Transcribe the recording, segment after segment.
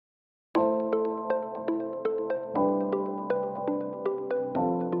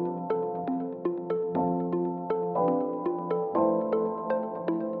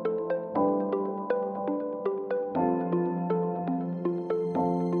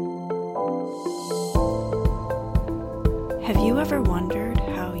Have you ever wondered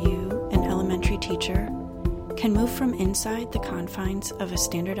how you, an elementary teacher, can move from inside the confines of a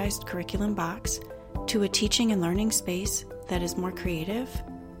standardized curriculum box to a teaching and learning space that is more creative?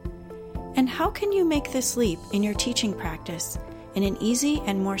 And how can you make this leap in your teaching practice in an easy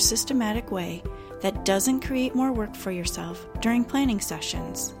and more systematic way that doesn't create more work for yourself during planning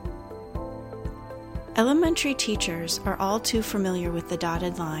sessions? Elementary teachers are all too familiar with the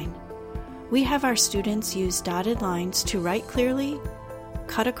dotted line. We have our students use dotted lines to write clearly,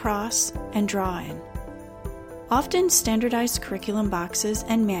 cut across, and draw in. Often standardized curriculum boxes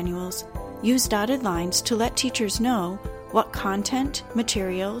and manuals use dotted lines to let teachers know what content,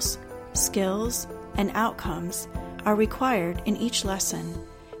 materials, skills, and outcomes are required in each lesson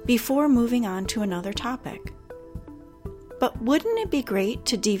before moving on to another topic. But wouldn't it be great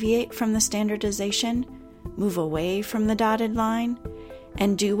to deviate from the standardization, move away from the dotted line,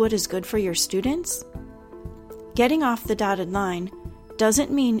 and do what is good for your students? Getting off the dotted line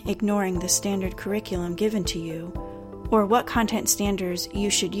doesn't mean ignoring the standard curriculum given to you or what content standards you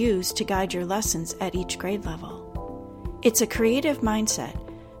should use to guide your lessons at each grade level. It's a creative mindset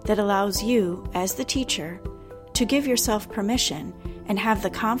that allows you, as the teacher, to give yourself permission and have the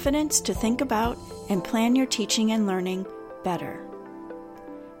confidence to think about and plan your teaching and learning better.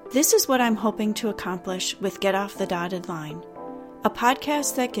 This is what I'm hoping to accomplish with Get Off the Dotted Line, a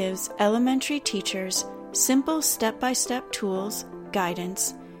podcast that gives elementary teachers simple step-by-step tools,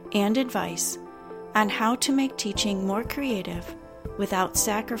 guidance, and advice on how to make teaching more creative without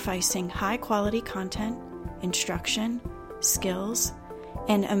sacrificing high-quality content, instruction, skills,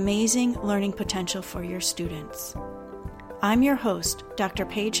 and amazing learning potential for your students. I'm your host, Dr.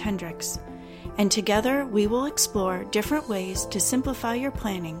 Paige Hendricks, and together we will explore different ways to simplify your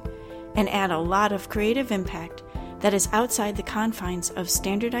planning and add a lot of creative impact that is outside the confines of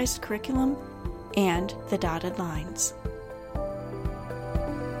standardized curriculum and the dotted lines.